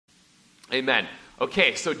Amen.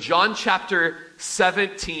 Okay, so John chapter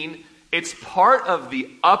 17, it's part of the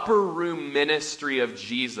upper room ministry of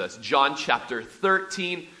Jesus. John chapter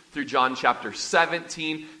 13 through John chapter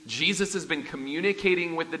 17, Jesus has been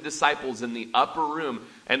communicating with the disciples in the upper room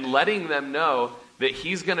and letting them know that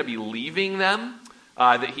he's going to be leaving them,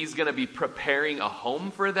 that he's going to be preparing a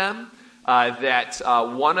home for them, that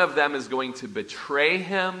one of them is going to betray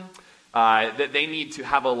him, that they need to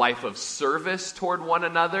have a life of service toward one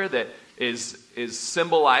another that is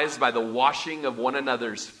symbolized by the washing of one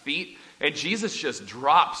another's feet. And Jesus just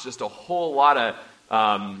drops just a whole lot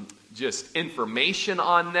of just information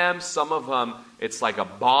on them. Some of them, it's like a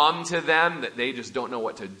bomb to them that they just don't know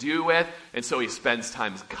what to do with. And so he spends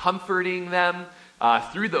time comforting them.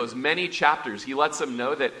 Through those many chapters, he lets them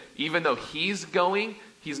know that even though he's going,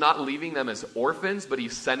 he's not leaving them as orphans, but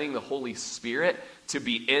he's sending the Holy Spirit to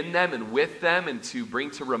be in them and with them and to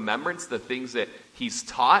bring to remembrance the things that he's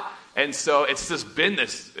taught. And so it's just been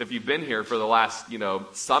this, if you've been here for the last,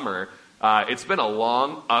 summer, it's been a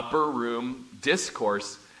long upper room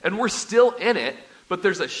discourse, and we're still in it, but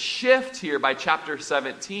there's a shift here by chapter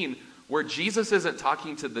 17 where Jesus isn't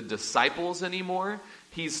talking to the disciples anymore.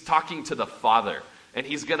 He's talking to the Father, and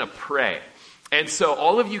he's going to pray. And so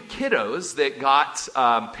all of you kiddos that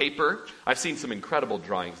got paper, I've seen some incredible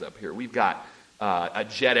drawings up here. We've got a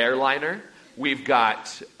jet airliner. We've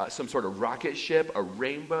got some sort of rocket ship, a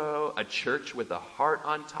rainbow, a church with a heart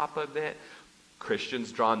on top of it.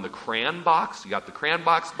 Christian's drawn the crayon box. You got the crayon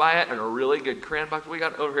box by it, and a really good crayon box. We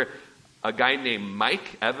got over here a guy named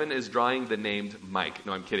Mike. Evan is drawing the named Mike.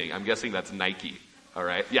 No, I'm kidding. I'm guessing that's Nike. All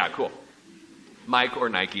right. Yeah, cool. Mike or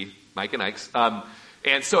Nike. Mike and Ike's.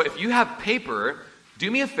 And so if you have paper,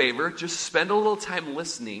 do me a favor. Just spend a little time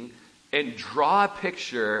listening and draw a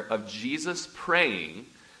picture of Jesus praying.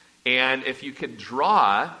 And if you could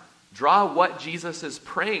draw what Jesus is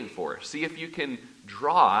praying for. See if you can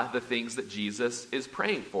draw the things that Jesus is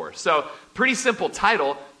praying for. So, pretty simple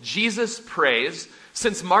title, Jesus Prays.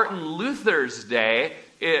 Since Martin Luther's day,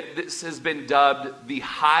 this has been dubbed the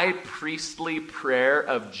high priestly prayer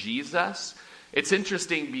of Jesus. It's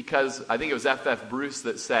interesting because I think it was F.F. Bruce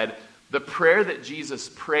that said, the prayer that Jesus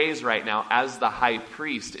prays right now as the high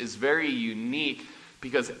priest is very unique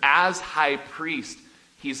because as high priest,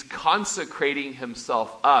 he's consecrating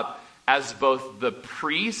himself up as both the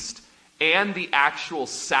priest and the actual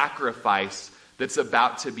sacrifice that's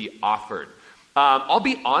about to be offered. I'll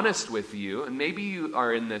be honest with you, and maybe you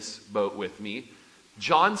are in this boat with me.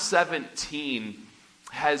 John 17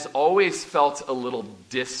 has always felt a little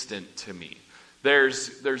distant to me.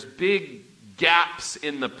 There's big gaps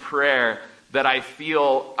in the prayer that I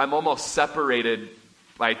feel I'm almost separated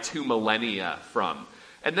by 2 millennia from.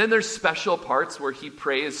 And then there's special parts where he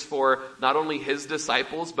prays for not only his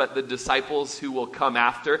disciples, but the disciples who will come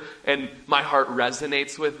after. And my heart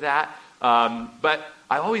resonates with that. But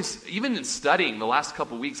I always, even in studying the last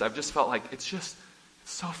couple weeks, I've just felt like it's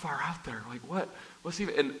so far out there. Like what's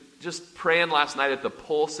even, and just praying last night at the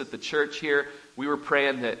Pulse at the church here, we were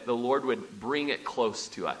praying that the Lord would bring it close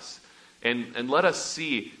to us. And let us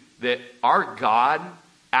see that our God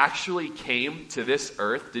actually came to this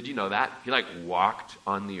earth. Did you know that? He walked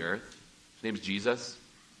on the earth. His name's Jesus.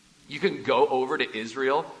 You can go over to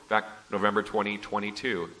Israel. In fact, November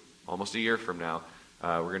 2022, almost a year from now,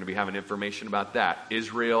 we're going to be having information about that.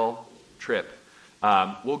 Israel trip.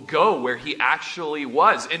 We'll go where he actually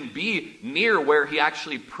was and be near where he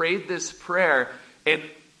actually prayed this prayer. And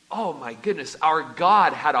oh my goodness, our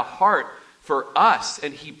God had a heart for us,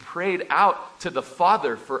 and he prayed out to the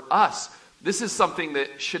Father for us. This is something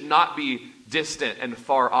that should not be distant and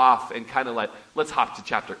far off and kind of let's hop to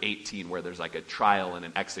chapter 18 where there's like a trial and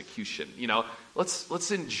an execution. Let's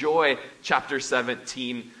enjoy chapter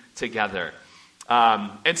 17 together.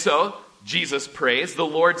 And so Jesus prays the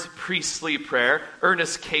Lord's priestly prayer.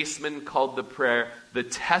 Ernest Caseman called the prayer the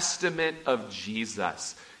testament of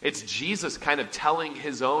Jesus. It's Jesus kind of telling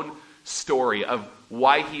his own story of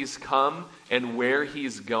why he's come and where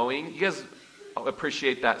he's going. You guys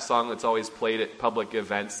appreciate that song that's always played at public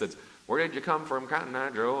events that's, where did you come from, Cotton Eye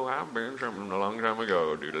Joe? I've been something a long time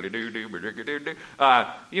ago. It's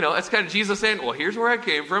kind of Jesus saying, well, here's where I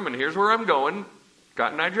came from and here's where I'm going,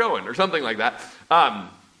 Cotton Eye Joeing, or something like that.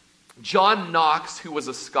 John Knox, who was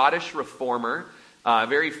a Scottish reformer,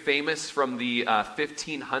 very famous from the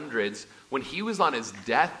 1500s, when he was on his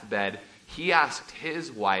deathbed, he asked his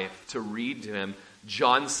wife to read to him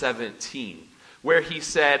John 17, where he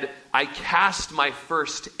said, I cast my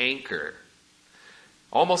first anchor.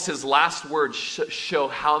 Almost his last words show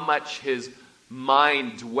how much his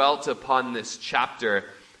mind dwelt upon this chapter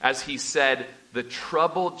as he said, the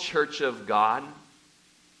troubled church of God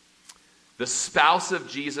the spouse of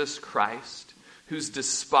Jesus Christ, who's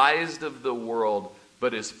despised of the world,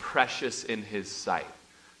 but is precious in his sight.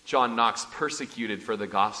 John Knox, persecuted for the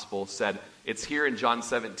gospel, said, it's here in John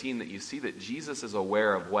 17 that you see that Jesus is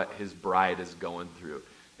aware of what his bride is going through.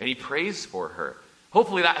 And he prays for her.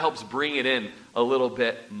 Hopefully that helps bring it in a little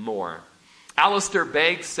bit more. Alistair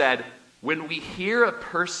Begg said, when we hear a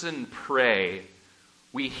person pray,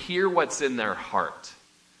 we hear what's in their heart.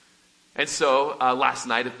 And so last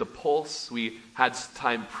night at the Pulse, we had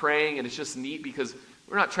time praying, and it's just neat because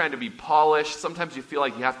we're not trying to be polished. Sometimes you feel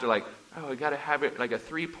like you have to I got to have it like a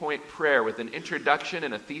 3-point prayer with an introduction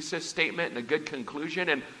and a thesis statement and a good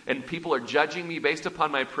conclusion, and people are judging me based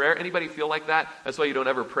upon my prayer. Anybody feel like that? That's why you don't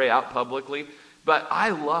ever pray out publicly. But I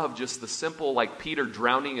love just the simple, like Peter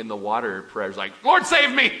drowning in the water prayers, like, Lord,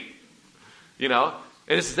 save me! And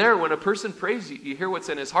it's there when a person prays, you hear what's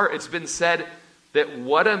in his heart. It's been said that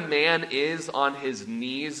what a man is on his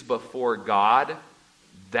knees before God,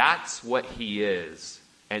 that's what he is,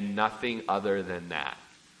 and nothing other than that.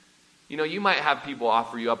 You might have people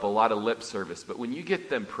offer you up a lot of lip service, but when you get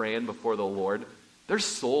them praying before the Lord, their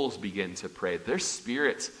souls begin to pray. Their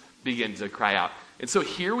spirits begin to cry out. And so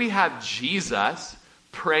here we have Jesus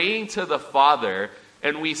praying to the Father,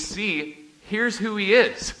 and we see, here's who he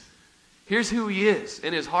is. Here's who he is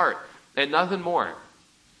in his heart, and nothing more.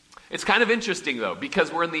 It's kind of interesting, though,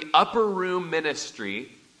 because we're in the upper room ministry,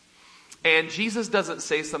 and Jesus doesn't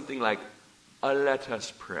say something like, let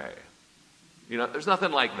us pray. There's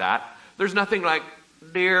nothing like that. There's nothing like,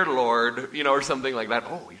 dear Lord, or something like that.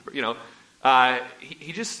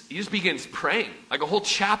 He just begins praying, like a whole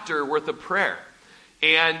chapter worth of prayer.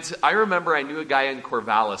 And I remember I knew a guy in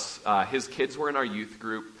Corvallis. His kids were in our youth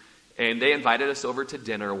group, and they invited us over to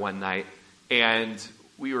dinner one night. And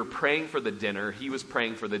we were praying for the dinner. He was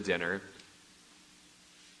praying for the dinner.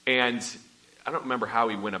 And I don't remember how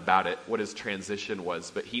he went about it, what his transition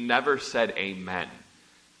was, but he never said amen.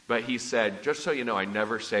 But he said, just so you know, I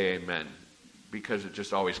never say amen, because it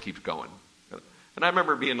just always keeps going. And I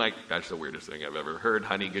remember being like, that's the weirdest thing I've ever heard.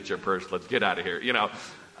 Honey, get your purse. Let's get out of here.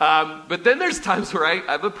 But then there's times where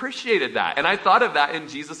I've appreciated that. And I thought of that in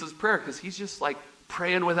Jesus' prayer, because he's just like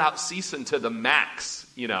praying without ceasing to the max,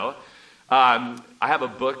 I have a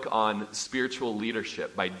book on spiritual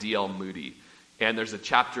leadership by D.L. Moody. And there's a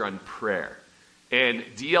chapter on prayer. And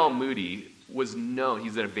D.L. Moody was known,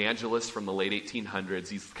 he's an evangelist from the late 1800s.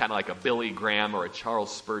 He's kind of like a Billy Graham or a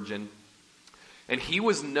Charles Spurgeon. And he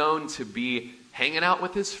was known to be hanging out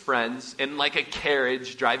with his friends in like a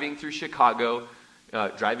carriage, driving through Chicago,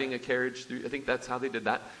 driving a carriage through, I think that's how they did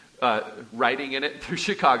that, riding in it through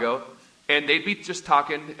Chicago. And they'd be just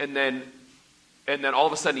talking, and then all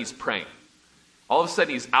of a sudden he's praying. All of a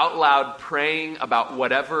sudden he's out loud praying about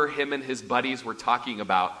whatever him and his buddies were talking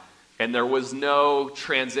about. And there was no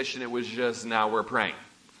transition. It was just, now we're praying.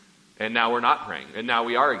 And now we're not praying. And now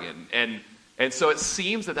we are again. And so it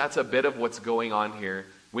seems that that's a bit of what's going on here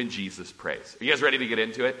when Jesus prays. Are you guys ready to get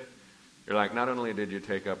into it? You're like, not only did you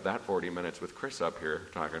take up that 40 minutes with Chris up here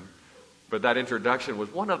talking, but that introduction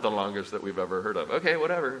was one of the longest that we've ever heard of. Okay,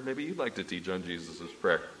 whatever. Maybe you'd like to teach on Jesus'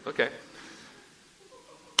 prayer. Okay.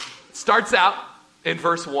 It starts out in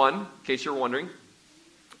verse 1, in case you're wondering,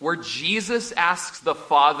 where Jesus asks the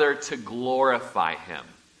Father to glorify him.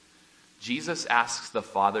 Jesus asks the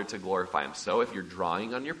Father to glorify him. So if you're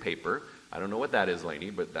drawing on your paper, I don't know what that is, Lainey,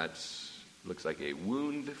 but that looks like a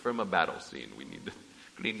wound from a battle scene. We need to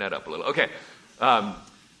clean that up a little. Okay.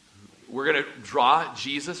 We're going to draw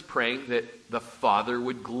Jesus praying that the Father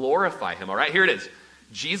would glorify him. All right, here it is.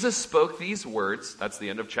 Jesus spoke these words. That's the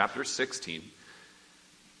end of chapter 16.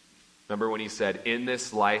 Remember when he said, in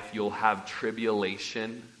this life you'll have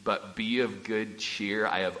tribulation, but be of good cheer.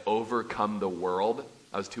 I have overcome the world.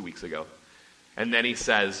 That was 2 weeks ago. And then he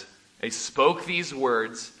says, he spoke these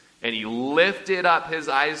words, and he lifted up his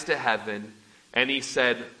eyes to heaven, and he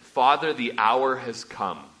said, Father, the hour has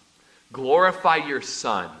come. Glorify your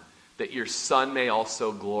Son, that your Son may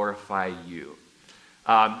also glorify you.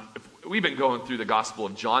 We've been going through the Gospel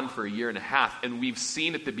of John for 1.5 years, and we've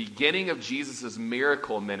seen at the beginning of Jesus'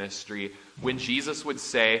 miracle ministry when Jesus would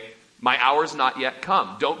say, my hour's not yet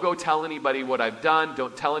come. Don't go tell anybody what I've done.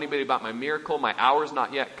 Don't tell anybody about my miracle. My hour's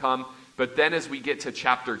not yet come. But then as we get to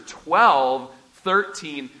chapter 12,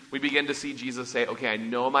 13, we begin to see Jesus say, okay, I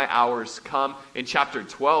know my hour's come. In chapter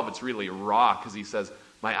 12, it's really raw because he says,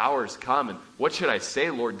 my hour's come, and what should I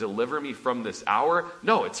say, Lord? Deliver me from this hour?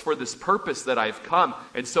 No, it's for this purpose that I've come.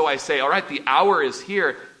 And so I say, all right, the hour is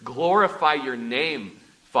here. Glorify your name,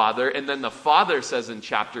 Father. And then the Father says in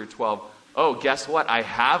chapter 12, oh, guess what? I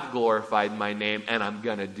have glorified my name, and I'm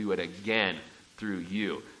going to do it again through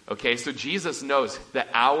you. Okay, so Jesus knows the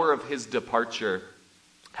hour of his departure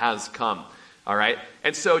has come. All right,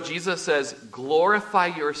 and so Jesus says, glorify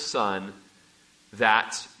your Son,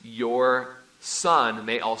 that your Son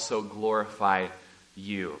may also glorify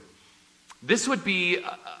you. This would be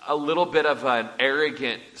a little bit of an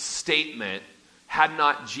arrogant statement had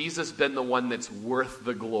not Jesus been the one that's worth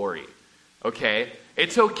the glory. Okay?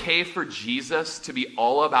 It's okay for Jesus to be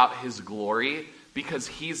all about his glory because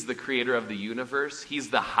he's the creator of the universe. He's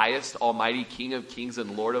the highest, almighty King of kings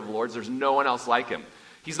and Lord of lords. There's no one else like him.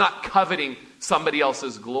 He's not coveting somebody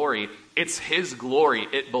else's glory. It's his glory.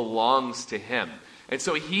 It belongs to him. And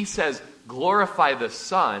so he says, glorify the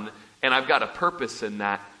Son, and I've got a purpose in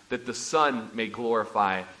that the Son may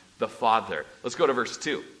glorify the Father. Let's go to verse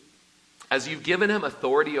 2. As you've given him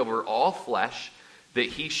authority over all flesh, that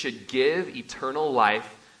he should give eternal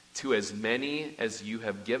life to as many as you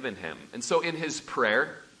have given him. And so in his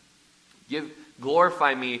prayer,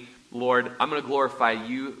 glorify me, Lord. I'm going to glorify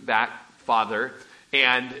you back, Father.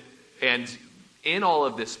 And in all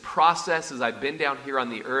of this process, as I've been down here on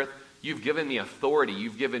the earth, you've given me authority.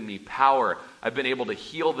 You've given me power. I've been able to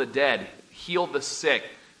heal the dead, heal the sick,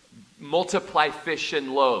 multiply fish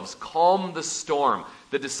and loaves, calm the storm.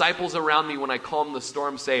 The disciples around me, when I calm the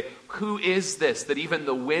storm, say, who is this that even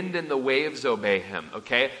the wind and the waves obey him?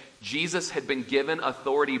 Okay? Jesus had been given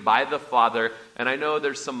authority by the Father, and I know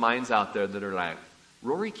there's some minds out there that are like,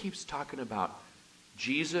 Rory keeps talking about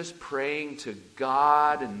Jesus praying to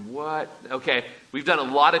God and what? Okay, we've done a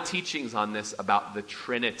lot of teachings on this about the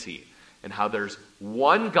Trinity and how there's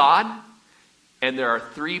one God and there are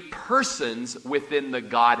three persons within the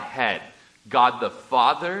Godhead. God the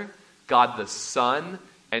Father, God the Son,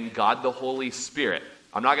 and God the Holy Spirit.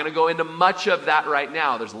 I'm not going to go into much of that right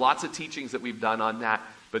now. There's lots of teachings that we've done on that.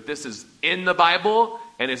 But this is in the Bible,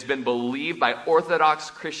 and it's been believed by Orthodox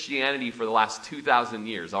Christianity for the last 2,000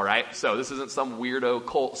 years, all right? So this isn't some weirdo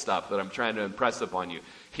cult stuff that I'm trying to impress upon you.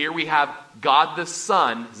 Here we have God the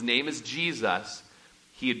Son. His name is Jesus.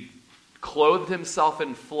 He had clothed himself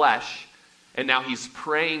in flesh, and now he's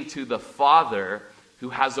praying to the Father, who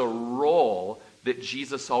has a role that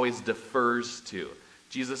Jesus always defers to.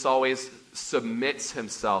 Jesus always submits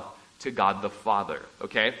himself to God the Father,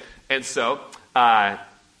 okay? And so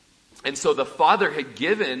the Father had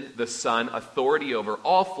given the Son authority over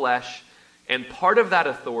all flesh, and part of that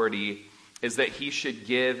authority is that he should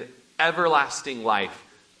give everlasting life,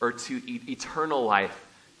 or to eternal life,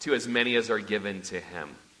 to as many as are given to him.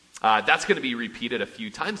 That's going to be repeated a few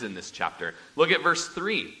times in this chapter. Look at verse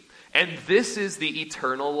 3. And this is the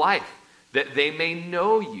eternal life, that they may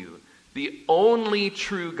know you, the only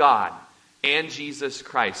true God, and Jesus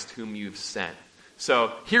Christ, whom you've sent.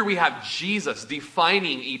 So here we have Jesus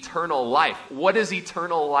defining eternal life. What is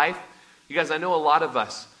eternal life? You guys, I know a lot of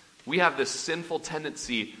us, we have this sinful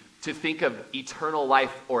tendency to think of eternal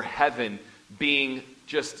life or heaven being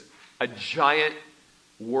just a giant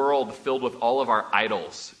world filled with all of our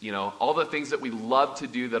idols, all the things that we love to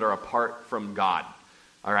do that are apart from God.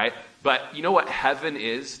 All right? But you know what heaven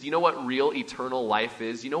is? Do you know what real eternal life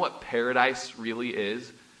is? You know what paradise really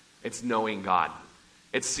is? It's knowing God.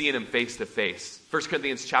 It's seeing him face to face. 1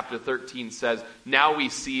 Corinthians chapter 13 says, now we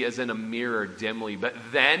see as in a mirror dimly, but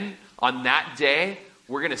then on that day,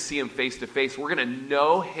 we're going to see him face to face. We're going to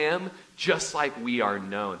know him just like we are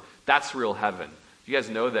known. That's real heaven. You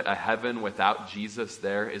guys know that a heaven without Jesus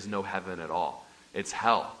there is no heaven at all. It's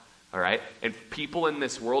hell. All right? And people in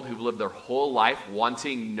this world who've lived their whole life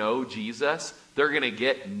wanting no Jesus, they're going to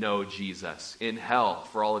get no Jesus in hell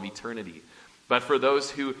for all of eternity. But for those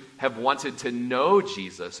who have wanted to know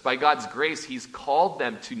Jesus, by God's grace, he's called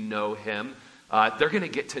them to know him. They're going to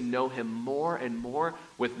get to know him more and more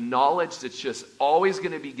with knowledge that's just always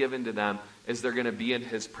going to be given to them as they're going to be in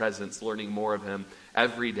his presence, learning more of him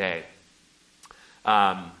every day.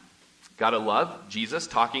 Gotta love Jesus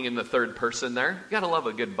talking in the third person there. Gotta love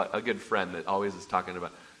a good friend that always is talking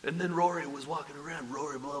about, and then Rory was walking around,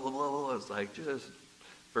 Rory, blah, blah, blah, blah. It's like, just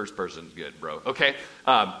first person's good, bro. Okay?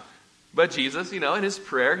 But Jesus, in his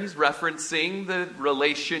prayer, he's referencing the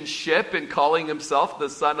relationship and calling himself the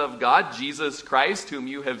Son of God, Jesus Christ, whom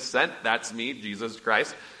you have sent. That's me, Jesus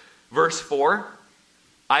Christ. Verse 4,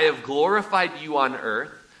 I have glorified you on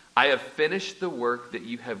earth. I have finished the work that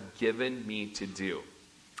you have given me to do.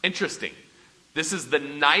 Interesting. This is the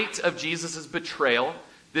night of Jesus' betrayal.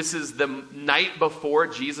 This is the night before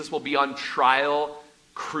Jesus will be on trial,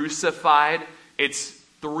 crucified. It's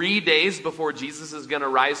 3 days before Jesus is going to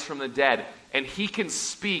rise from the dead. And he can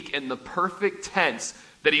speak in the perfect tense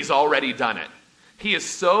that he's already done it. He is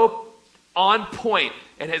so on point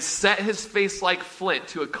and has set his face like flint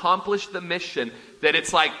to accomplish the mission that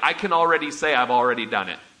it's like, I can already say I've already done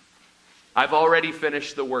it. I've already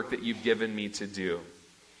finished the work that you've given me to do.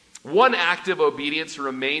 One act of obedience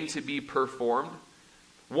remained to be performed.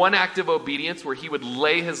 One act of obedience where he would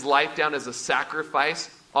lay his life down as a sacrifice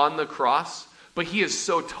on the cross. But he is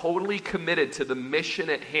so totally committed to the mission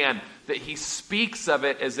at hand that he speaks of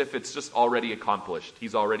it as if it's just already accomplished.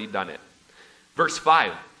 He's already done it. Verse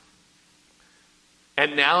 5.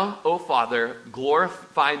 And now, O Father,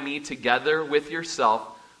 glorify me together with yourself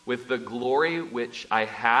with the glory which I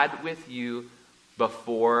had with you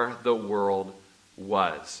before the world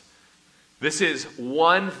was. This is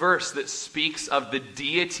one verse that speaks of the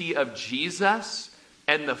deity of Jesus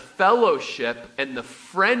and the fellowship and the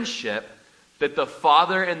friendship that the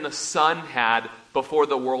Father and the Son had before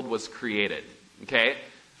the world was created. Okay?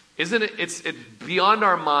 Isn't it? It's beyond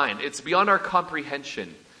our mind. It's beyond our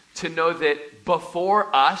comprehension to know that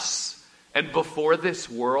before us and before this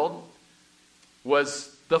world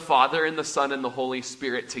was the Father and the Son and the Holy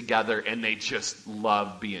Spirit together, and they just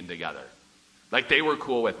loved being together. Like, they were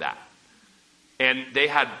cool with that. And they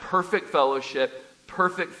had perfect fellowship,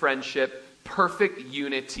 perfect friendship, perfect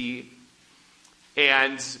unity.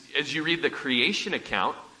 And as you read the creation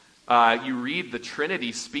account, you read the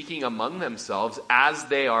Trinity speaking among themselves as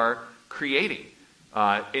they are creating,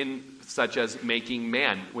 in such as making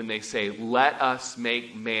man, when they say, let us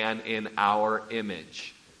make man in our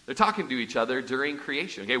image. They're talking to each other during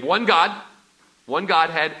creation. Okay, one God, one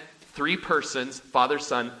Godhead, three persons, Father,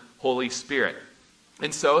 Son, Holy Spirit.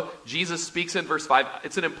 And so Jesus speaks in verse 5.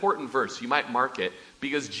 It's an important verse. You might mark it,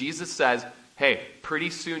 because Jesus says, hey, pretty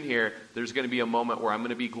soon here, there's going to be a moment where I'm going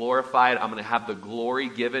to be glorified. I'm going to have the glory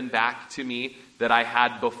given back to me that I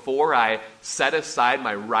had before I set aside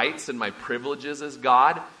my rights and my privileges as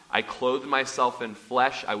God. I clothed myself in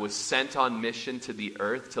flesh. I was sent on mission to the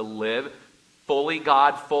earth to live fully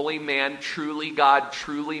God, fully man, truly God,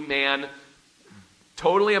 truly man.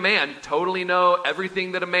 Totally a man, totally know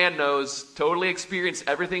everything that a man knows, totally experience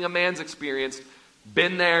everything a man's experienced,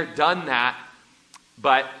 been there, done that,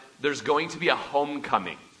 but there's going to be a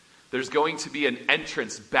homecoming. There's going to be an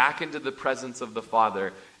entrance back into the presence of the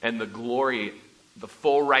Father, and the glory, the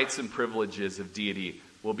full rights and privileges of deity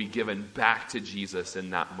will be given back to Jesus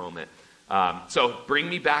in that moment. So bring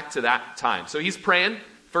me back to that time. So he's praying,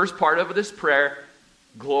 first part of this prayer,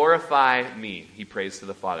 glorify me, he prays to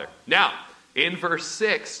the Father. Now, in verse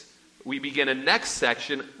 6, we begin a next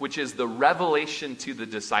section, which is the revelation to the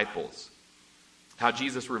disciples. How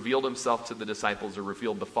Jesus revealed himself to the disciples, or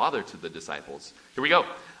revealed the Father to the disciples. Here we go.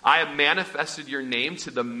 I have manifested your name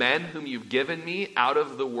to the men whom you've given me out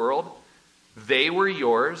of the world. They were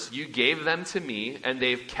yours. You gave them to me, and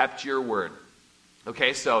they've kept your word.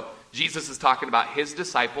 Okay, so Jesus is talking about his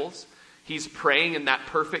disciples. He's praying in that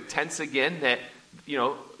perfect tense again that,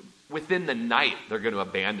 within the night, they're going to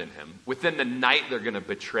abandon him. Within the night, they're going to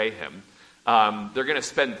betray him. They're going to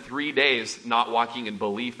spend 3 days not walking in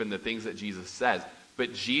belief in the things that Jesus says.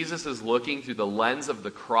 But Jesus is looking through the lens of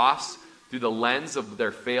the cross, through the lens of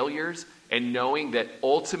their failures, and knowing that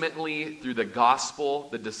ultimately, through the gospel,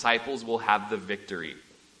 the disciples will have the victory.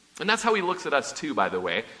 And that's how he looks at us too, by the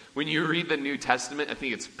way. When you read the New Testament, I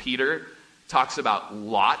think it's Peter, talks about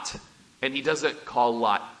Lot, and he doesn't call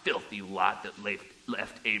Lot filthy Lot that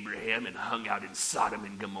left Abraham and hung out in Sodom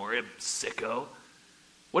and Gomorrah, sicko.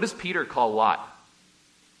 What does Peter call Lot?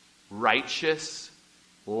 Righteous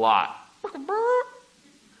Lot.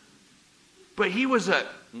 But he was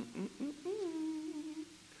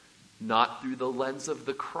not through the lens of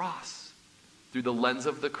the cross. Through the lens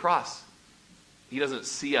of the cross. He doesn't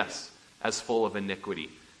see us as full of iniquity.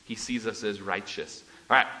 He sees us as righteous.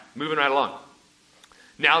 All right, moving right along.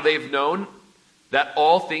 Now they've known that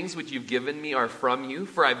all things which you've given me are from you,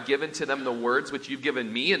 for I've given to them the words which you've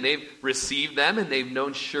given me, and they've received them, and they've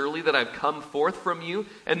known surely that I've come forth from you,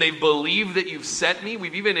 and they've believed that you've sent me.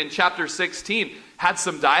 We've even in chapter 16 had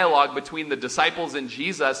some dialogue between the disciples and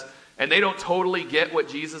Jesus, and they don't totally get what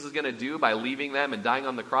Jesus is going to do by leaving them and dying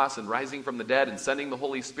on the cross and rising from the dead and sending the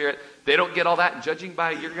Holy Spirit. They don't get all that, and judging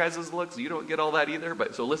by your guys' looks, you don't get all that either.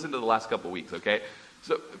 But so listen to the last couple weeks, okay?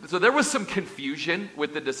 So there was some confusion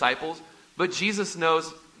with the disciples. But Jesus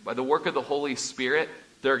knows by the work of the Holy Spirit,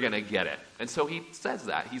 they're going to get it. And so he says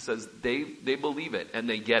that. He says they believe it and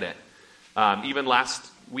they get it. Even last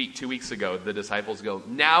week, 2 weeks ago, the disciples go,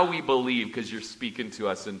 now we believe because you're speaking to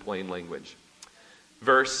us in plain language.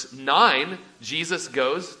 Verse 9, Jesus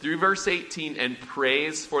goes through verse 18 and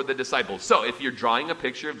prays for the disciples. So if you're drawing a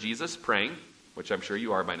picture of Jesus praying, which I'm sure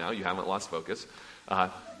you are by now, you haven't lost focus.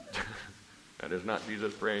 That is not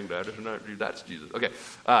Jesus praying. That's Jesus. Okay.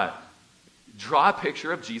 Draw a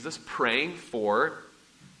picture of Jesus praying for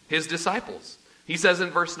his disciples. He says in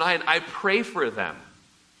verse 9, I pray for them.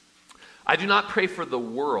 I do not pray for the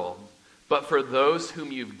world, but for those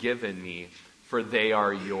whom you've given me, for they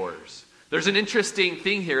are yours. There's an interesting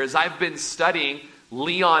thing here. As I've been studying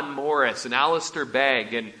Leon Morris and Alistair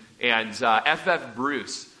Begg and F.F.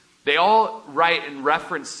 Bruce, they all write and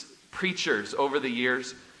reference preachers over the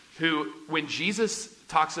years who, when Jesus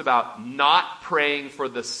talks about not praying for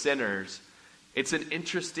the sinners, it's an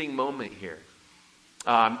interesting moment here.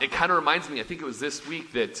 It kind of reminds me, I think it was this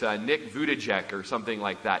week that Nick Vujicic or something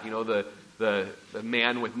like that, the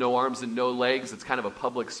man with no arms and no legs, it's kind of a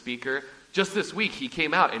public speaker. Just this week, he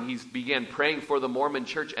came out and he began praying for the Mormon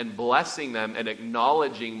church and blessing them and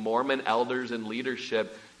acknowledging Mormon elders and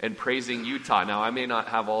leadership and praising Utah. Now, I may not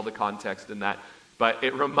have all the context in that, but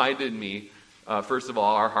it reminded me, first of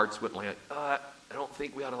all, our hearts went like, I don't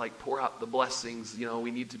think we ought to pour out the blessings.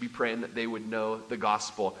 We need to be praying that they would know the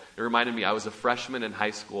gospel. It reminded me, I was a freshman in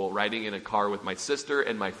high school riding in a car with my sister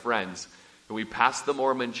and my friends. And we passed the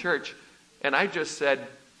Mormon church, and I just said,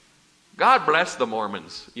 God bless the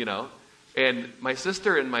Mormons, And my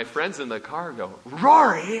sister and my friends in the car go,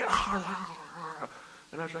 Rory!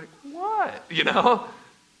 And I was like, what?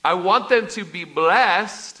 I want them to be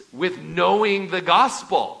blessed with knowing the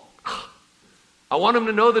gospel. I want them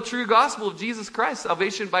to know the true gospel of Jesus Christ,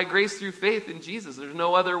 salvation by grace through faith in Jesus. There's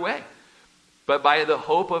no other way but by the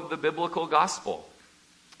hope of the biblical gospel.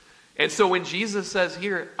 And so when Jesus says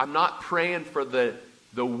here, I'm not praying for the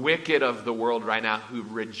wicked of the world right now who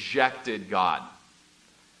rejected God.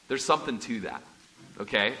 There's something to that,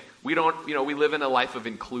 okay? We live in a life of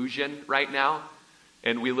inclusion right now,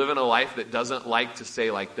 and we live in a life that doesn't like to say,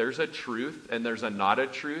 there's a truth and there's a not a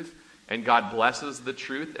truth, and God blesses the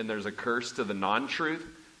truth and there's a curse to the non-truth,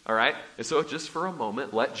 all right? And so just for a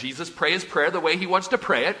moment, let Jesus pray his prayer the way he wants to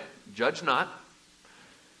pray it, judge not,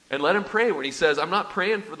 and let him pray when he says, I'm not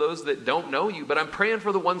praying for those that don't know you, but I'm praying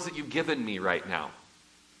for the ones that you've given me right now.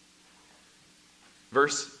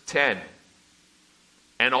 Verse 10.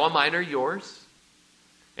 And all mine are yours,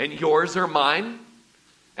 and yours are mine,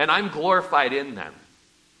 and I'm glorified in them.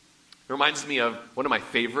 It reminds me of one of my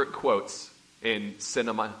favorite quotes in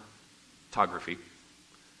cinematography.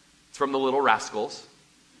 It's from The Little Rascals.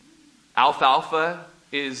 Alfalfa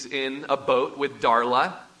is in a boat with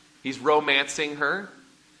Darla. He's romancing her,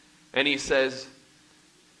 and he says,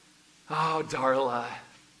 oh, Darla,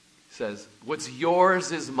 he says, what's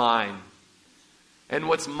yours is mine, and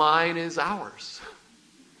what's mine is ours.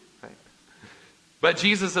 But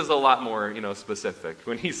Jesus is a lot more, specific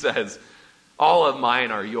when he says, all of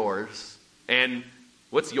mine are yours, and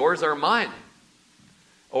what's yours are mine.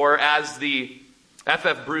 Or as the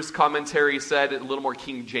F.F. Bruce commentary said, a little more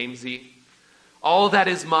King Jamesy, all that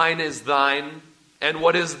is mine is thine, and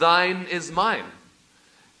what is thine is mine,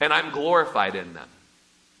 and I'm glorified in them.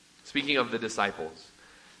 Speaking of the disciples.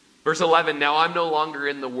 Verse 11, now I'm no longer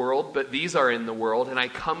in the world, but these are in the world, and I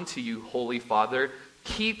come to you, Holy Father.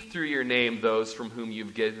 Keep through your name those from whom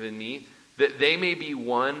you've given me, that they may be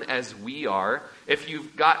one as we are. If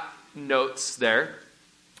you've got notes there,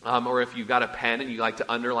 or if you've got a pen and you like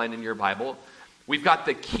to underline in your Bible, we've got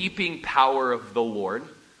the keeping power of the Lord.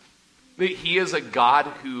 He is a God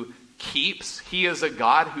who keeps. He is a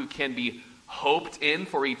God who can be hoped in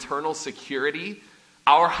for eternal security.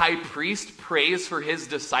 Our high priest prays for his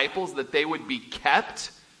disciples that they would be kept.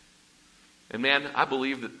 And man, I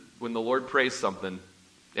believe that when the Lord prays something,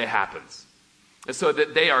 it happens. And so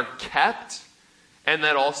that they are kept, and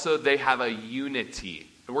that also they have a unity.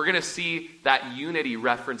 And we're going to see that unity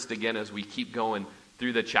referenced again as we keep going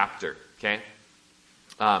through the chapter, okay?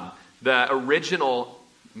 The original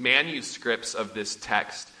manuscripts of this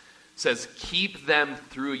text says, keep them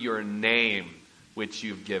through your name, which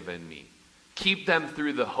you've given me. Keep them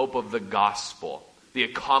through the hope of the gospel, the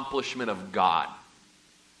accomplishment of God,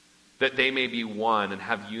 that they may be one and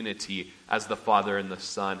have unity as the Father and the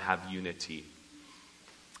Son have unity.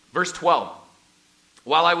 Verse 12,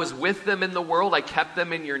 while I was with them in the world, I kept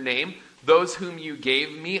them in your name. Those whom you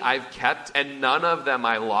gave me, I've kept, and none of them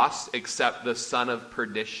I lost except the son of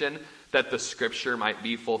perdition, that the scripture might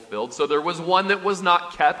be fulfilled. So there was one that was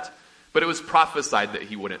not kept, but it was prophesied that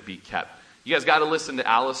he wouldn't be kept. You guys got to listen to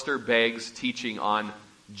Alistair Begg's teaching on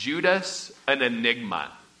Judas, an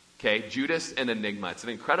enigma. Okay, Judas, an enigma. It's an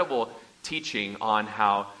incredible teaching on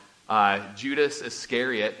how Judas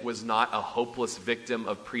Iscariot was not a hopeless victim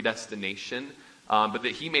of predestination, but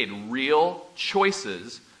that he made real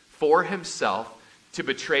choices for himself to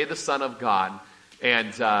betray the Son of God,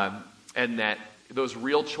 and that those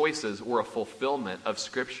real choices were a fulfillment of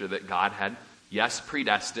Scripture that God had, yes,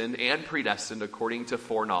 predestined according to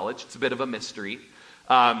foreknowledge. It's a bit of a mystery.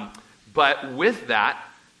 But with that,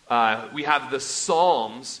 we have the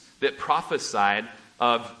Psalms that prophesied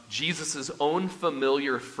of Jesus' own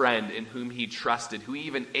familiar friend in whom he trusted, who he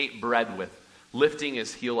even ate bread with, lifting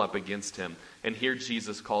his heel up against him. And here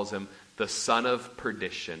Jesus calls him the son of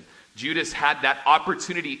perdition. Judas had that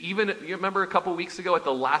opportunity, even, you remember a couple weeks ago at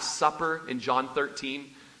the Last Supper in John 13,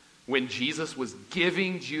 when Jesus was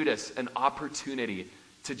giving Judas an opportunity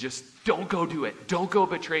to just, don't go do it. Don't go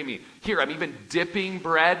betray me. Here, I'm even dipping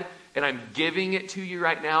bread and I'm giving it to you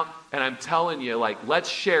right now. And I'm telling you, like, let's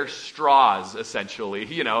share straws, essentially.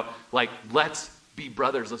 Like, let's be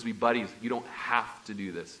brothers. Let's be buddies. You don't have to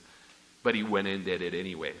do this. But he went and did it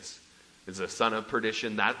anyways. It's a son of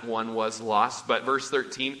perdition. That one was lost. But verse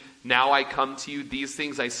 13, now I come to you. These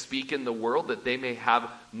things I speak in the world, that they may have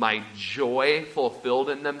my joy fulfilled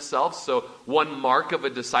in themselves. So one mark of a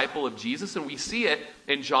disciple of Jesus, and we see it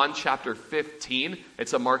in John chapter 15.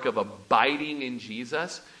 It's a mark of abiding in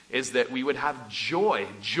Jesus, is that we would have joy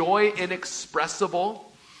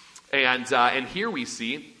inexpressible. And here we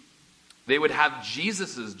see they would have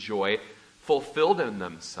Jesus' joy fulfilled in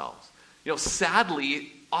themselves.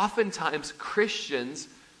 Sadly, oftentimes Christians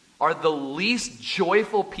are the least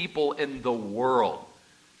joyful people in the world.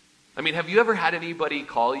 I mean, have you ever had anybody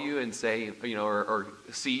call you and say, or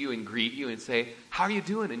see you and greet you and say, how are you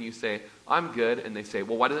doing? And you say, I'm good. And they say,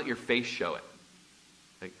 well, why doesn't your face show it?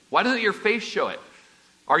 Like, why doesn't your face show it?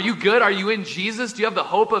 Are you good? Are you in Jesus? Do you have the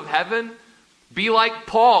hope of heaven? Be like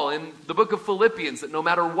Paul in the book of Philippians, that no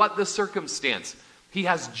matter what the circumstance, he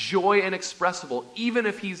has joy inexpressible, even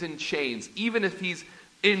if he's in chains, even if he's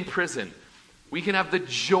in prison. We can have the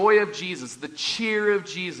joy of Jesus, the cheer of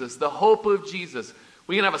Jesus, the hope of Jesus.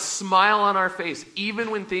 We can have a smile on our face,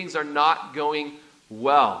 even when things are not going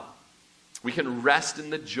well. We can rest in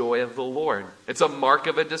the joy of the Lord. It's a mark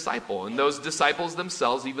of a disciple. And those disciples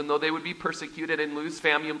themselves, even though they would be persecuted and lose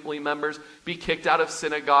family members, be kicked out of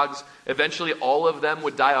synagogues, eventually all of them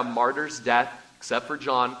would die a martyr's death, except for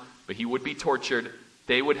John, but he would be tortured.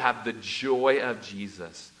 They would have the joy of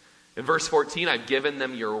Jesus. In verse 14, I've given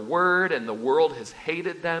them your word, and the world has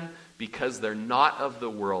hated them because they're not of the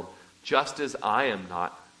world, just as I am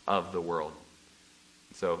not of the world.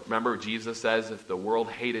 So remember, Jesus says, if the world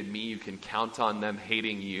hated me, you can count on them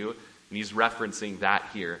hating you. And he's referencing that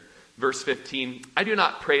here. Verse 15, I do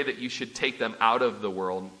not pray that you should take them out of the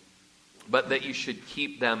world, but that you should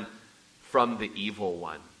keep them from the evil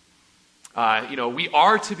one. We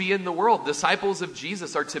are to be in the world. Disciples of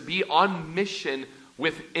Jesus are to be on mission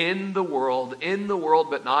within the world,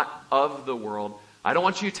 but not of the world. I don't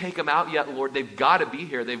want you to take them out yet, Lord. They've got to be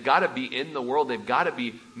here. They've got to be in the world. They've got to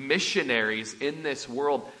be missionaries in this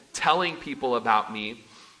world, telling people about me.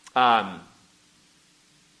 I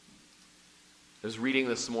was reading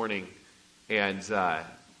this morning, and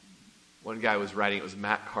one guy was writing, it was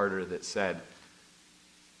Matt Carter, that said,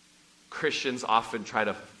 Christians often try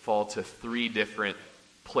to fall to three different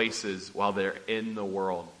places while they're in the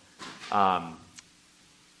world. And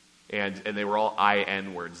they were all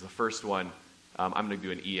I-N words. The first one, I'm going to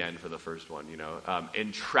do an E-N for the first one,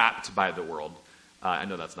 entrapped by the world. I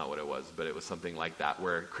know that's not what it was, but it was something like that,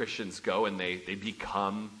 where Christians go and they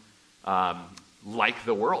become like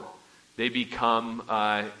the world. They become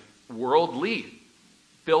worldly,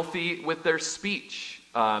 filthy with their speech,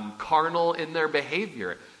 carnal in their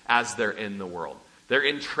behavior as they're in the world. They're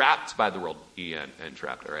entrapped by the world. E-N,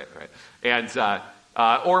 entrapped, all right. And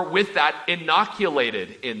or with that,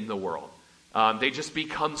 inoculated in the world. They just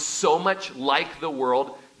become so much like the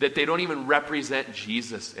world that they don't even represent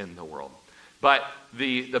Jesus in the world. But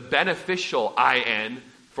the beneficial I-N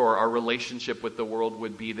for our relationship with the world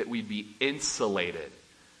would be that we'd be insulated.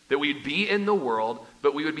 That we'd be in the world,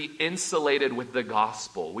 but we would be insulated with the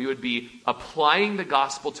gospel. We would be applying the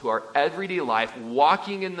gospel to our everyday life,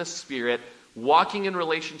 walking in the Spirit, walking in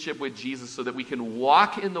relationship with Jesus so that we can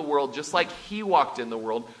walk in the world just like he walked in the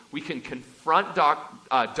world. We can confront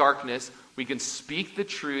darkness, we can speak the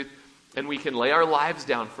truth, and we can lay our lives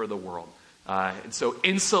down for the world. And so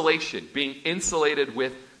insulation, being insulated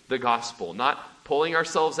with the gospel, not pulling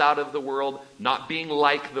ourselves out of the world, not being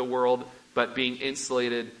like the world, but being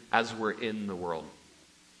insulated as we're in the world.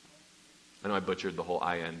 I know I butchered the whole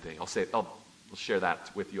I-N thing. I'll share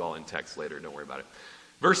that with you all in text later. Don't worry about it.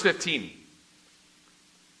 Verse 15.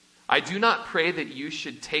 I do not pray that you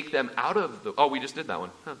should take them out of the... Oh, we just did that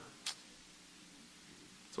one. Huh.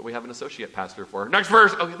 That's what we have an associate pastor for. Next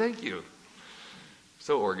verse. Okay, thank you.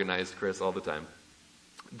 So organized, Chris, all the time.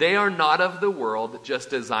 They are not of the world,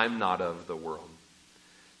 just as I'm not of the world.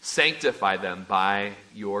 Sanctify them by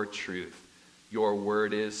your truth. Your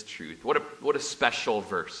word is truth. What a special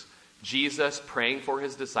verse. Jesus praying for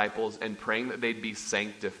his disciples and praying that they'd be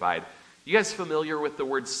sanctified. You guys familiar with the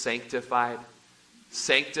word sanctified?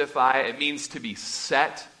 Sanctify, it means to be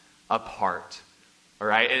set apart. All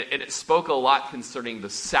right, and it spoke a lot concerning the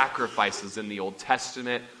sacrifices in the Old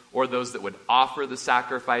Testament, or those that would offer the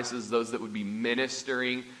sacrifices, those that would be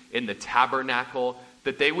ministering in the tabernacle,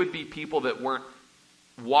 that they would be people that weren't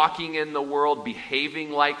walking in the world,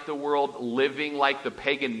 behaving like the world, living like the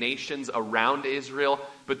pagan nations around Israel,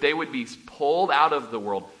 but they would be pulled out of the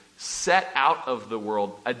world, set out of the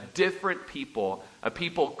world, a different people, a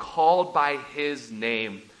people called by his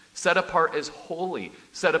name, set apart as holy,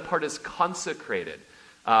 set apart as consecrated.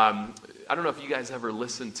 I don't know if you guys ever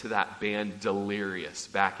listened to that band Delirious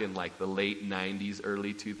back in like the late 90s,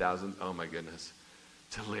 early 2000s. Oh my goodness.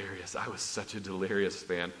 Delirious. I was such a Delirious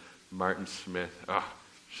fan. Martin Smith. Oh,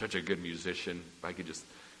 such a good musician. I could just...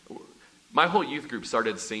 My whole youth group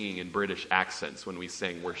started singing in British accents when we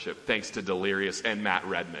sang worship, thanks to Delirious and Matt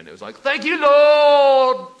Redman. It was like, thank you,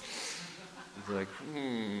 Lord! It's like,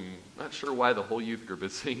 not sure why the whole youth group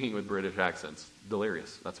is singing with British accents.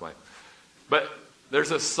 Delirious, that's why. But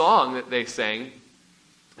there's a song that they sang,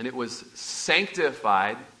 and it was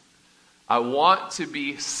sanctified. I want to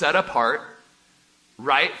be set apart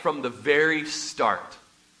right from the very start.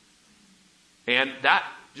 And that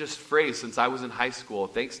just phrase, since I was in high school,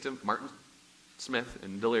 thanks to Martin Smith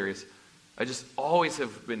and Delirious, I just always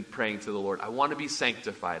have been praying to the Lord. I want to be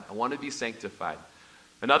sanctified. I want to be sanctified.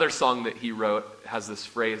 Another song that he wrote has this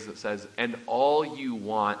phrase that says, and all you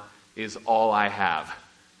want is all I have.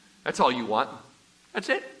 That's all you want. That's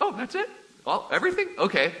it? Oh, that's it? Well, everything?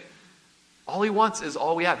 Okay. All he wants is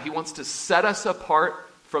all we have. He wants to set us apart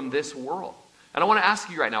from this world. And I want to ask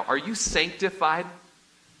you right now, are you sanctified?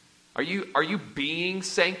 Are you being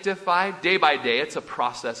sanctified? Day by day, it's a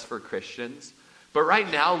process for Christians. But right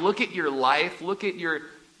now, look at your life, look at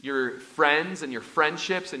your friends and your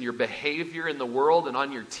friendships and your behavior in the world and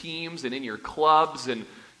on your teams and in your clubs and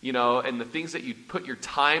and the things that you put your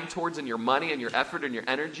time towards and your money and your effort and your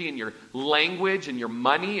energy and your language and your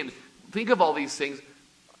money. And think of all these things.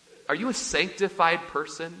 Are you a sanctified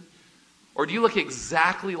person? Or do you look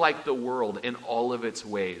exactly like the world in all of its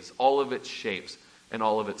ways, all of its shapes, and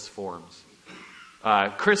all of its forms?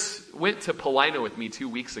 Chris went to Paulina with me 2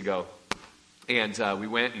 weeks ago. And we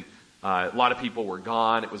went, and a lot of people were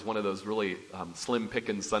gone. It was one of those really slim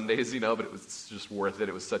picking Sundays, but it was just worth it.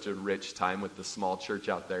 It was such a rich time with the small church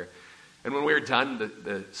out there. And when we were done,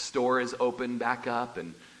 the store is open back up,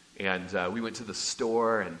 and we went to the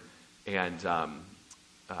store and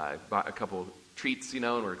bought a couple treats, and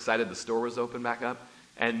we're excited the store was open back up.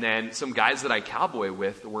 And then some guys that I cowboy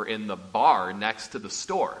with were in the bar next to the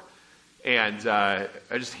store. And I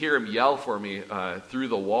just hear him yell for me through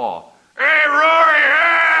the wall, "Hey, Rory,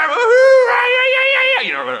 hey, woohoo,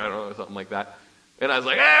 yeah, I don't know, something like that." And I was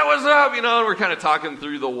like, "Hey, what's up?" And we're kind of talking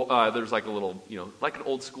through the, there's like a little, like an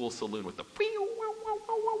old school saloon with the,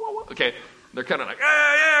 okay. They're kind of like,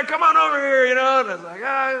 "Hey, yeah, come on over here," And I was like,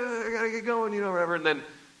 I gotta get going, whatever.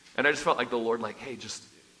 And I just felt like the Lord, like, hey,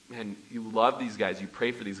 man, you love these guys, you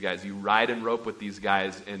pray for these guys, you ride and rope with these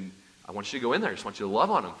guys, and I want you to go in there. I just want you to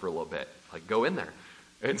love on them for a little bit. Like, go in there.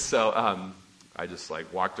 And so I just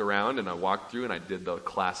like walked around and I walked through and I did the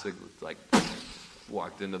classic, like,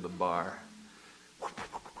 walked into the bar.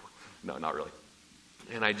 No, not really.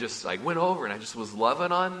 And I just like went over and I just was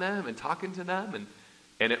loving on them and talking to them.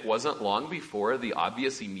 And it wasn't long before the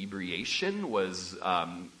obvious inebriation was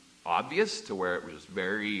obvious, to where it was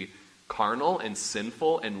very carnal and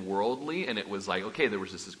sinful and worldly. And it was like, okay, there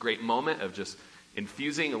was just this great moment of just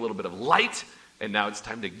infusing a little bit of light, and now it's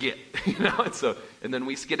time to get, and then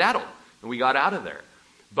we skedaddled and we got out of there.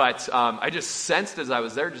 But I just sensed as I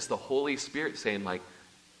was there, just the Holy Spirit saying, like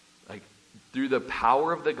through the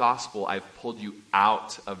power of the gospel, I've pulled you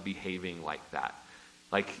out of behaving like that.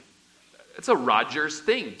 Like, it's a Rogers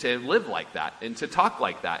thing to live like that and to talk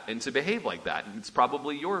like that and to behave like that. And it's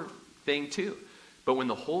probably your thing too. But when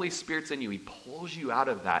the Holy Spirit's in you, he pulls you out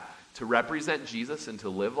of that to represent Jesus and to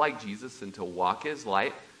live like Jesus and to walk as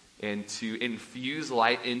light and to infuse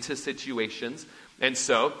light into situations. And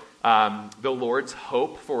so the Lord's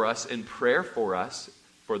hope for us and prayer for us,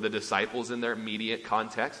 for the disciples in their immediate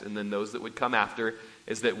context and then those that would come after,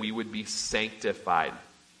 is that we would be sanctified.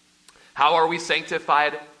 How are we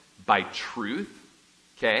sanctified? By truth,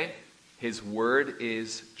 okay? His word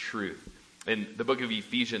is truth. And the book of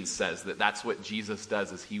Ephesians says that that's what Jesus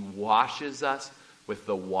does, is he washes us with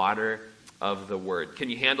the water of the word.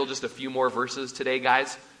 Can you handle just a few more verses today,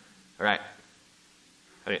 guys? All right.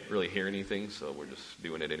 I didn't really hear anything, so we're just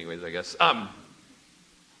doing it anyways, I guess.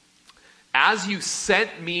 As you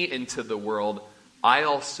sent me into the world, I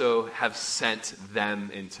also have sent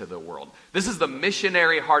them into the world. This is the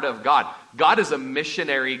missionary heart of God. God is a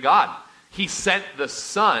missionary God. He sent the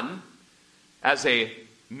Son as a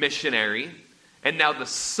missionary, and now the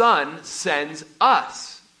Son sends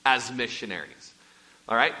us as missionaries.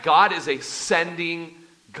 All right? God is a sending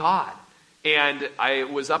God. And I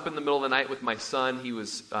was up in the middle of the night with my son. He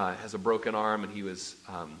has a broken arm, and he was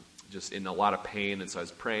just in a lot of pain, and so I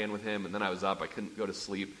was praying with him, and then I was up. I couldn't go to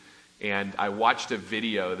sleep, and I watched a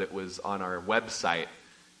video that was on our website,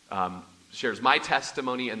 shares my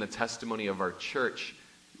testimony and the testimony of our church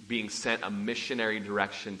being sent a missionary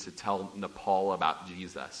direction to tell Nepal about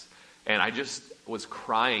Jesus. And I just was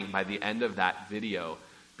crying by the end of that video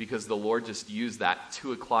because the Lord just used that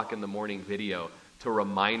 2 o'clock in the morning video to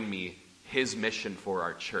remind me his mission for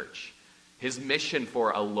our church. His mission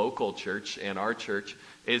for a local church and our church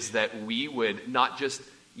is that we would not just,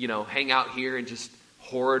 hang out here and just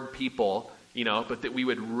hoard people, but that we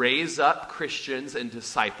would raise up Christians and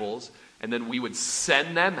disciples, and then we would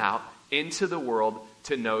send them out into the world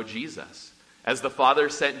to know Jesus. As the Father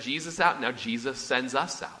sent Jesus out, now Jesus sends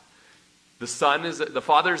us out. The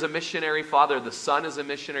Father is a missionary Father, the Son is a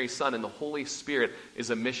missionary Son, and the Holy Spirit is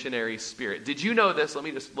a missionary Spirit. Did you know this? Let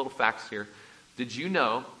me just, little facts here. Did you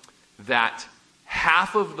know that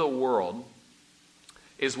half of the world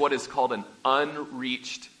is what is called an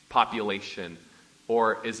unreached population,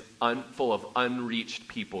 or is full of unreached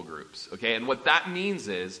people groups? Okay, and what that means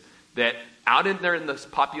is that out in this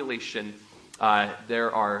population,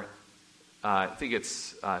 there are, I think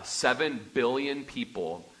it's 7 billion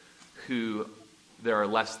people who there are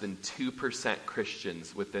less than 2%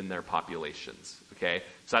 Christians within their populations, okay?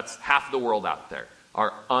 So that's half the world out there,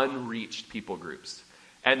 are unreached people groups.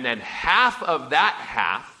 And then half of that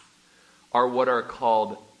half are what are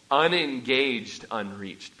called unengaged,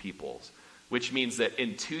 unreached peoples, which means that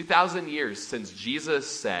in 2,000 years since Jesus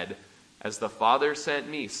said, "As the Father sent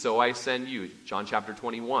me, so I send you," John chapter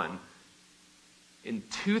 21, in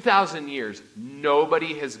 2,000 years,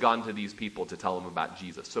 nobody has gone to these people to tell them about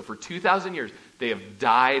Jesus. So for 2,000 years, they have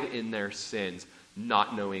died in their sins,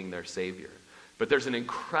 not knowing their Savior. But there's an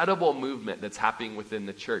incredible movement that's happening within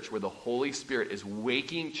the church where the Holy Spirit is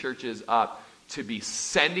waking churches up to be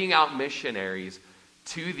sending out missionaries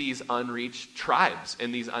to these unreached tribes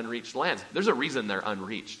in these unreached lands. There's a reason they're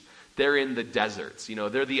unreached. They're in the deserts.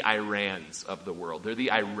 They're the Irans of the world. They're the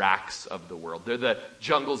Iraqs of the world. They're the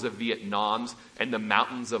jungles of Vietnams and the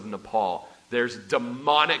mountains of Nepal. There's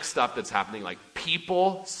demonic stuff that's happening. Like,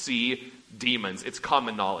 people see demons. It's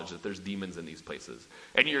common knowledge that there's demons in these places.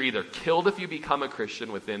 And you're either killed if you become a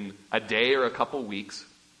Christian within a day or a couple weeks,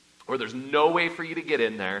 or there's no way for you to get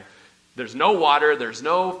in there. There's no water. There's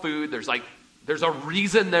no food. There's a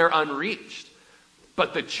reason they're unreached.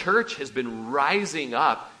 But the church has been rising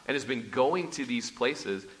up and has been going to these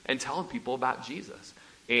places and telling people about Jesus.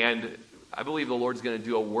 And I believe the Lord's going to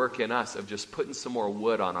do a work in us of just putting some more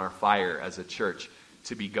wood on our fire as a church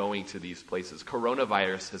to be going to these places.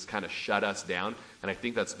 Coronavirus has kind of shut us down, and I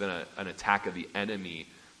think that's been an attack of the enemy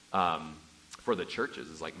for the churches.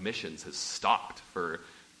 It's like missions has stopped for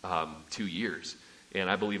 2 years, and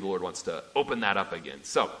I believe the Lord wants to open that up again.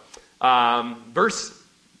 So, verse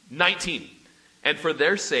 19. "And for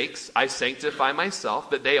their sakes I sanctify myself,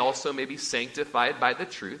 that they also may be sanctified by the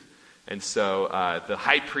truth." And so the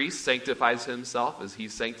high priest sanctifies himself as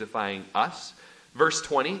he's sanctifying us. Verse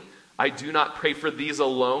 20, "I do not pray for these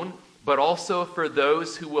alone, but also for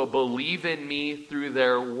those who will believe in me through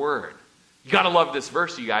their word." You got to love this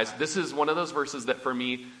verse, you guys. This is one of those verses that for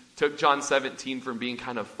me took John 17 from being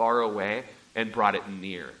kind of far away and brought it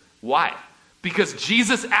near. Why? Because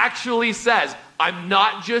Jesus actually says, I'm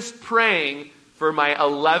not just praying for my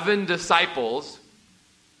 11 disciples,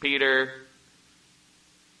 Peter,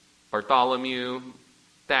 Bartholomew,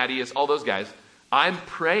 Thaddeus, all those guys. I'm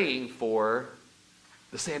praying for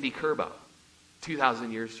the Sandy Kerbo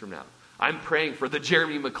 2,000 years from now. I'm praying for the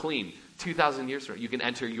Jeremy McLean 2,000 years from now. You can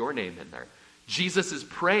enter your name in there. Jesus is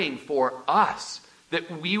praying for us that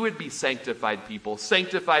we would be sanctified people,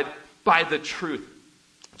 sanctified by the truth.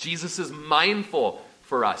 Jesus is mindful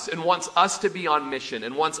for us and wants us to be on mission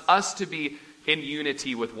and wants us to be in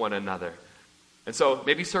unity with one another. And so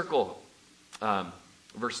maybe circle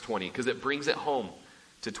verse 20, because it brings it home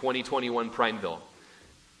to 2021 Prineville.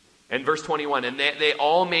 And verse 21, "And they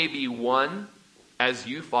all may be one, as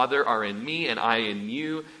you, Father, are in me and I in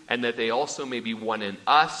you, and that they also may be one in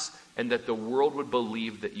us, and that the world would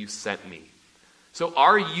believe that you sent me." So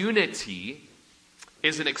our unity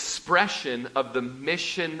is an expression of the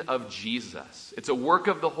mission of Jesus. It's a work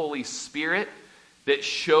of the Holy Spirit that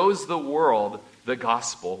shows the world the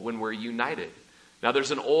gospel when we're united. Now,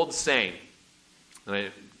 there's an old saying, and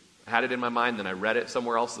I had it in my mind, then I read it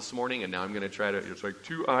somewhere else this morning, and now I'm going to try to, it's like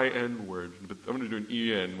 2 I-N words, but I'm going to do an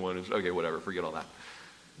E-N one. Okay, whatever, forget all that.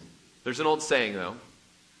 There's an old saying, though,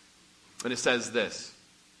 and it says this: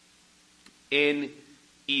 in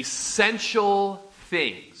essential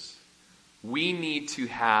things, we need to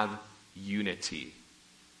have unity.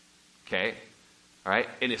 Okay? All right?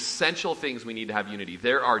 In essential things, we need to have unity.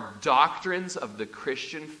 There are doctrines of the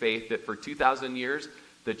Christian faith that for 2,000 years,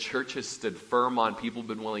 the church has stood firm on, people have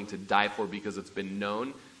been willing to die for because it's been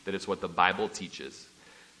known that it's what the Bible teaches.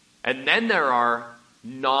 And then there are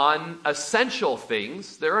non-essential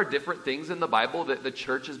things. There are different things in the Bible that the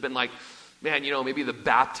church has been like, man, maybe the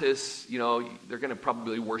Baptists, they're going to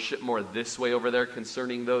probably worship more this way over there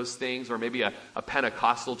concerning those things. Or maybe a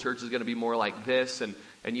Pentecostal church is going to be more like this. And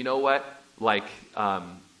you know what? That's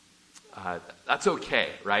okay,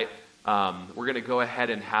 right? We're going to go ahead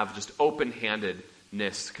and have just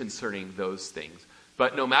open-handedness concerning those things.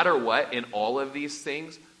 But no matter what, in all of these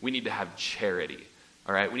things, we need to have charity.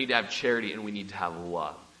 All right? We need to have charity and we need to have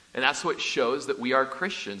love. And that's what shows that we are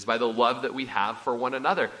Christians, by the love that we have for one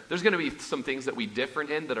another. There's going to be some things that we differ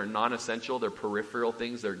in that are non-essential. They're peripheral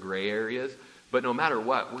things. They're gray areas. But no matter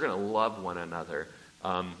what, we're going to love one another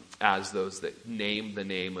as those that name the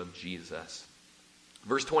name of Jesus.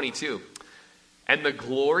 Verse 22, and the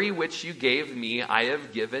glory which you gave me, I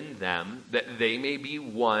have given them, that they may be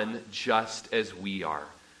one just as we are.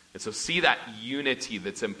 And so see that unity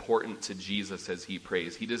that's important to Jesus as he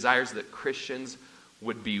prays. He desires that Christians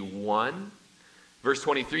would be one. Verse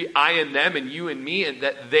 23, I and them and you and me, and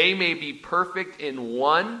that they may be perfect in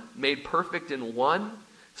one, made perfect in one.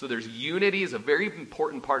 So there's unity is a very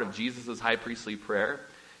important part of Jesus' high priestly prayer.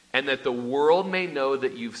 And that the world may know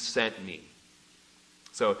that you've sent me.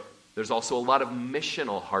 So there's also a lot of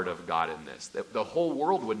missional heart of God in this. That the whole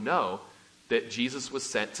world would know that Jesus was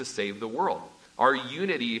sent to save the world. Our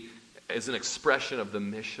unity is an expression of the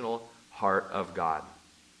missional heart of God.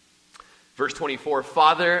 Verse 24,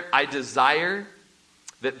 Father, I desire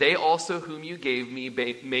that they also whom you gave me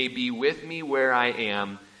may be with me where I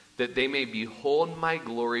am, that they may behold my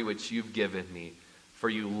glory which you've given me. For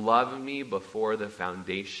you loved me before the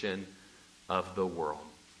foundation of the world.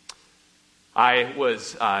 I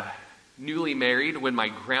was newly married when my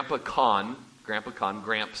Grandpa Con,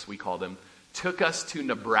 Gramps we called him, took us to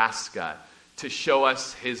Nebraska to show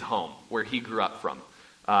us his home, where he grew up from.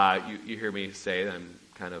 You hear me say that I'm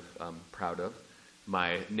kind of proud of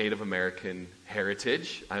my Native American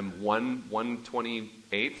heritage. I'm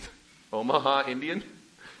 1/128th Omaha Indian.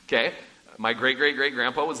 Okay? My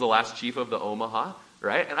great-great-great-grandpa was the last chief of the Omaha,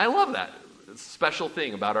 right? And I love that. It's a special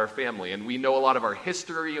thing about our family. And we know a lot of our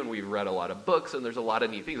history, and we've read a lot of books, and there's a lot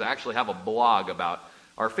of neat things. I actually have a blog about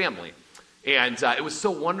our family. And it was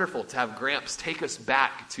so wonderful to have Gramps take us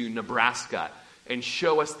back to Nebraska and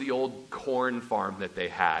show us the old corn farm that they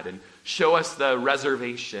had, and show us the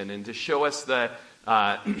reservation, and to show us the,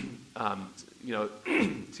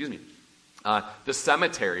 excuse me, the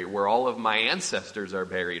cemetery where all of my ancestors are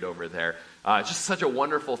buried over there. Just such a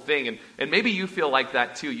wonderful thing. And maybe you feel like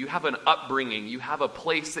that too. You have an upbringing. You have a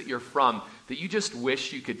place that you're from that you just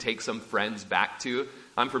wish you could take some friends back to.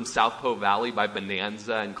 I'm from South Po Valley by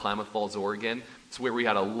Bonanza in Klamath Falls, Oregon. It's where we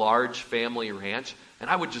had a large family ranch. And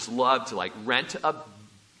I would just love to rent a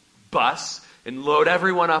bus and load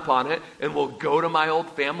everyone up on it, and we'll go to my old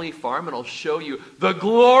family farm, and I'll show you the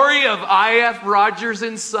glory of I.F. Rogers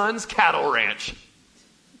and Sons Cattle Ranch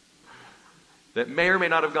that may or may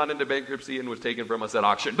not have gone into bankruptcy and was taken from us at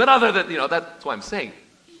auction. But other than, that's why I'm saying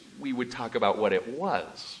we would talk about what it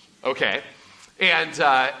was. Okay? And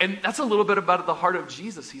that's a little bit about the heart of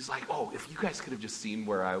Jesus. He's like, oh, if you guys could have just seen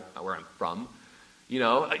where I'm from, you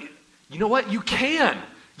know what? You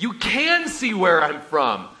can see where I'm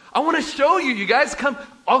from. I want to show you. You guys come.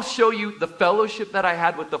 I'll show you the fellowship that I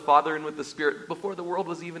had with the Father and with the Spirit before the world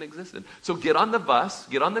was even existed. So get on the bus,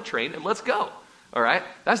 get on the train, and let's go. All right?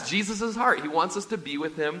 That's Jesus' heart. He wants us to be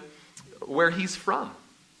with him where he's from.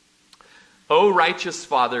 O righteous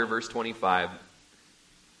Father, verse 25.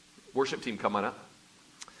 Worship team, come on up.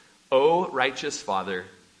 O righteous Father,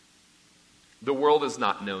 the world has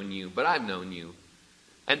not known you, but I've known you.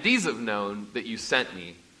 And these have known that you sent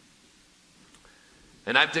me.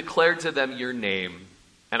 And I've declared to them your name,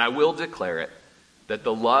 and I will declare it, that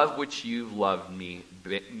the love which you've loved me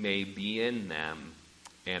may be in them,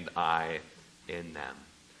 and I in them.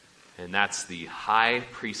 And that's the high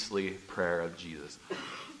priestly prayer of Jesus.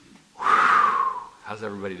 How's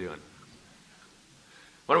everybody doing?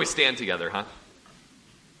 Why don't we stand together, huh?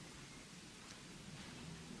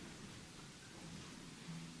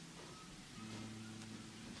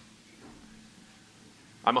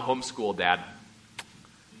 I'm a homeschool dad.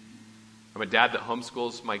 I'm a dad that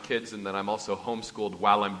homeschools my kids, and then I'm also homeschooled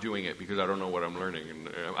while I'm doing it because I don't know what I'm learning. And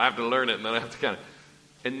I have to learn it, and then I have to kind of...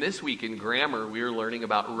 And this week in grammar, we are learning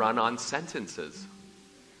about run-on sentences.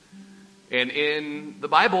 And in the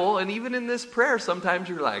Bible, and even in this prayer, sometimes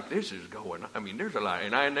you're like, this is going... I mean, there's a lot.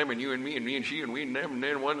 And I and them, and you and me, and she, and we, and them, and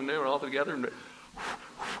then one, and them, all together. And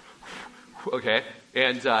okay?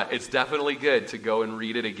 And it's definitely good to go and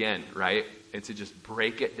read it again, right? And to just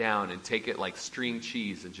break it down and take it like string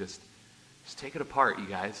cheese and just take it apart, you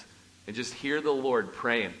guys. And just hear the Lord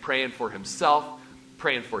praying for himself,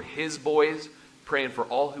 praying for his boys, praying for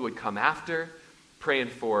all who would come after, praying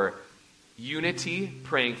for unity,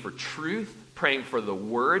 praying for truth, praying for the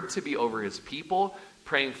word to be over his people,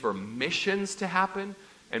 praying for missions to happen,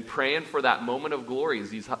 and praying for that moment of glory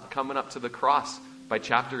as he's coming up to the cross by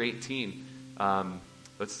chapter 18.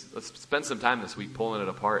 Let's spend some time this week pulling it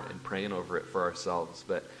apart and praying over it for ourselves.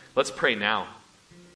 But let's pray now.